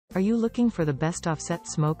Are you looking for the best offset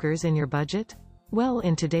smokers in your budget? Well,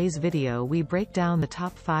 in today's video we break down the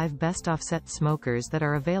top 5 best offset smokers that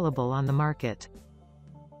are available on the market.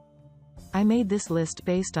 I made this list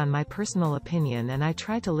based on my personal opinion, and I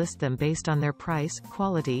try to list them based on their price,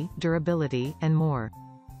 quality, durability, and more.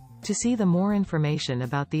 To see the more information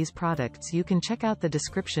about these products, you can check out the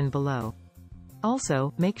description below.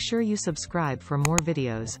 Also, make sure you subscribe for more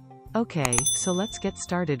videos. Okay, so let's get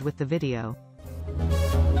started with the video.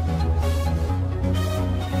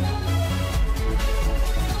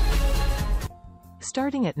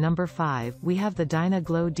 Starting at number 5, we have the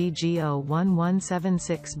Dyna-Glo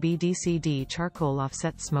DGO1176 BDCD Charcoal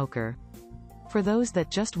Offset Smoker. For those that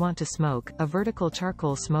just want to smoke, a vertical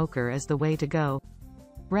charcoal smoker is the way to go.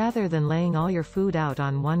 Rather than laying all your food out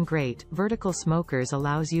on one grate, vertical smokers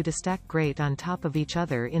allows you to stack grate on top of each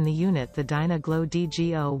other in the unit. The Dyna-Glo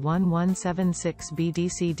DGO1176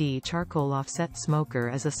 BDCD Charcoal Offset Smoker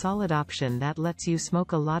is a solid option that lets you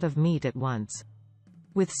smoke a lot of meat at once.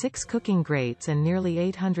 With 6 cooking grates and nearly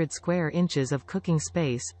 800 square inches of cooking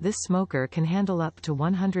space, this smoker can handle up to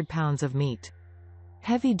 100 pounds of meat.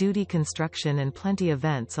 Heavy-duty construction and plenty of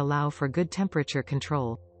vents allow for good temperature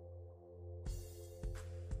control.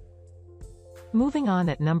 Moving on,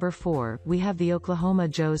 at number 4, we have the Oklahoma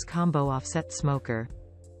Joe's Combo Offset Smoker.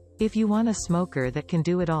 If you want a smoker that can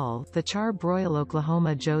do it all, the Char-Broil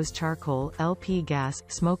Oklahoma Joe's Charcoal LP Gas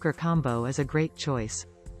Smoker Combo is a great choice.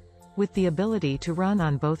 With the ability to run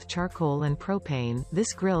on both charcoal and propane,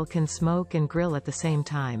 this grill can smoke and grill at the same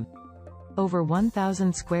time. Over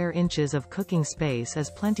 1,000 square inches of cooking space is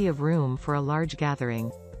plenty of room for a large gathering.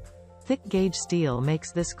 Thick gauge steel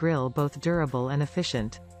makes this grill both durable and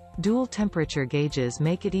efficient. Dual temperature gauges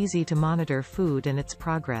make it easy to monitor food and its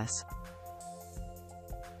progress.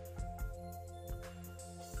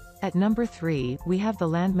 At number 3, we have the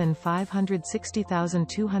Landmann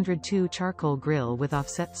 560202 Charcoal Grill with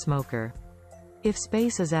Offset Smoker. If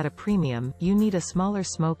space is at a premium, you need a smaller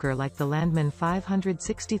smoker like the Landmann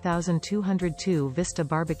 560202 Vista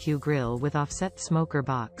Barbecue Grill with Offset Smoker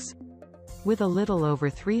Box. With a little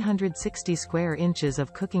over 360 square inches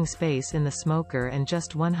of cooking space in the smoker and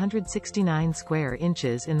just 169 square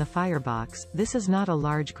inches in the firebox, this is not a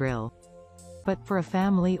large grill. But for a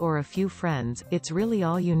family or a few friends, it's really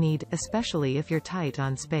all you need, especially if you're tight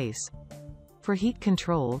on space. For heat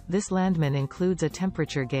control, this Landmann includes a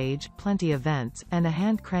temperature gauge, plenty of vents, and a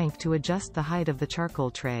hand crank to adjust the height of the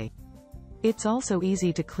charcoal tray. It's also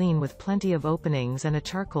easy to clean with plenty of openings and a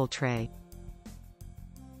charcoal tray.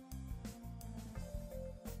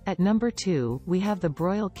 At number 2, we have the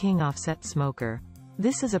Broil King Offset Smoker.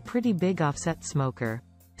 This is a pretty big offset smoker.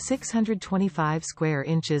 625 square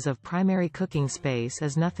inches of primary cooking space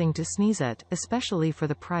is nothing to sneeze at, especially for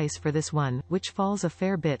the price for this one, which falls a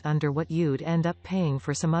fair bit under what you'd end up paying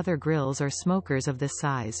for some other grills or smokers of this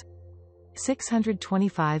size.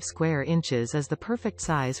 625 square inches is the perfect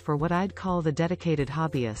size for what I'd call the dedicated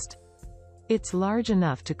hobbyist. It's large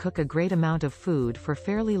enough to cook a great amount of food for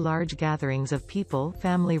fairly large gatherings of people,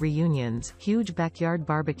 family reunions, huge backyard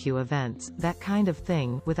barbecue events, that kind of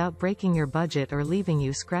thing, without breaking your budget or leaving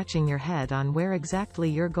you scratching your head on where exactly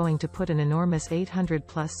you're going to put an enormous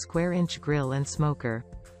 800-plus square inch grill and smoker.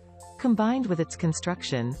 Combined with its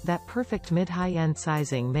construction, that perfect mid-high-end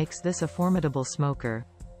sizing makes this a formidable smoker.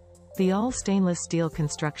 The all-stainless steel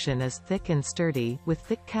construction is thick and sturdy, with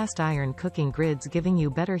thick cast iron cooking grids giving you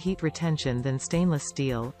better heat retention than stainless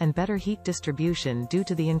steel, and better heat distribution due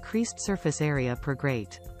to the increased surface area per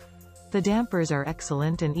grate. The dampers are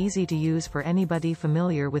excellent and easy to use for anybody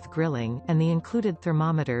familiar with grilling, and the included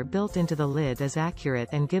thermometer built into the lid is accurate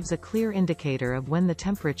and gives a clear indicator of when the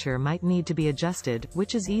temperature might need to be adjusted,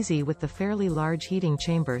 which is easy with the fairly large heating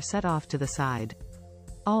chamber set off to the side.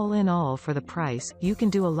 All in all, for the price, you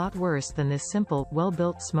can do a lot worse than this simple,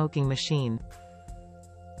 well-built smoking machine.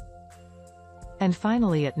 And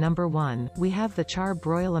finally, at number 1, we have the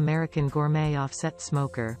Char-Broil American Gourmet Offset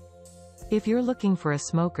Smoker. If you're looking for a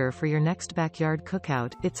smoker for your next backyard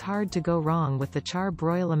cookout, it's hard to go wrong with the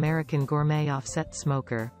Char-Broil American Gourmet Offset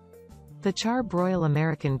Smoker. The Char-Broil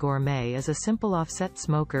American Gourmet is a simple offset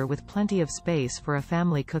smoker with plenty of space for a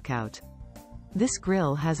family cookout. This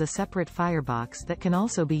grill has a separate firebox that can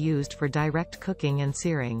also be used for direct cooking and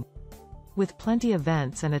searing. With plenty of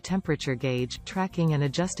vents and a temperature gauge, tracking and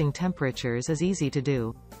adjusting temperatures is easy to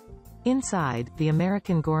do. Inside, the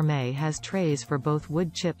American Gourmet has trays for both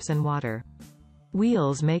wood chips and water.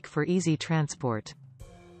 Wheels make for easy transport.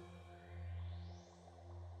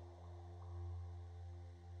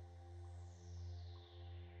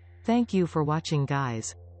 Thank you for watching,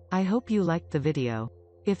 guys. I hope you liked the video.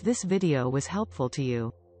 If this video was helpful to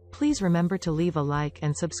you, Please remember to leave a like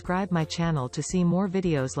and subscribe my channel to see more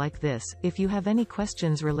videos like this. If you have any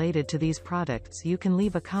questions related to these products, you can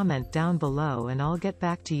leave a comment down below and I'll get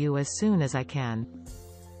back to you as soon as I can.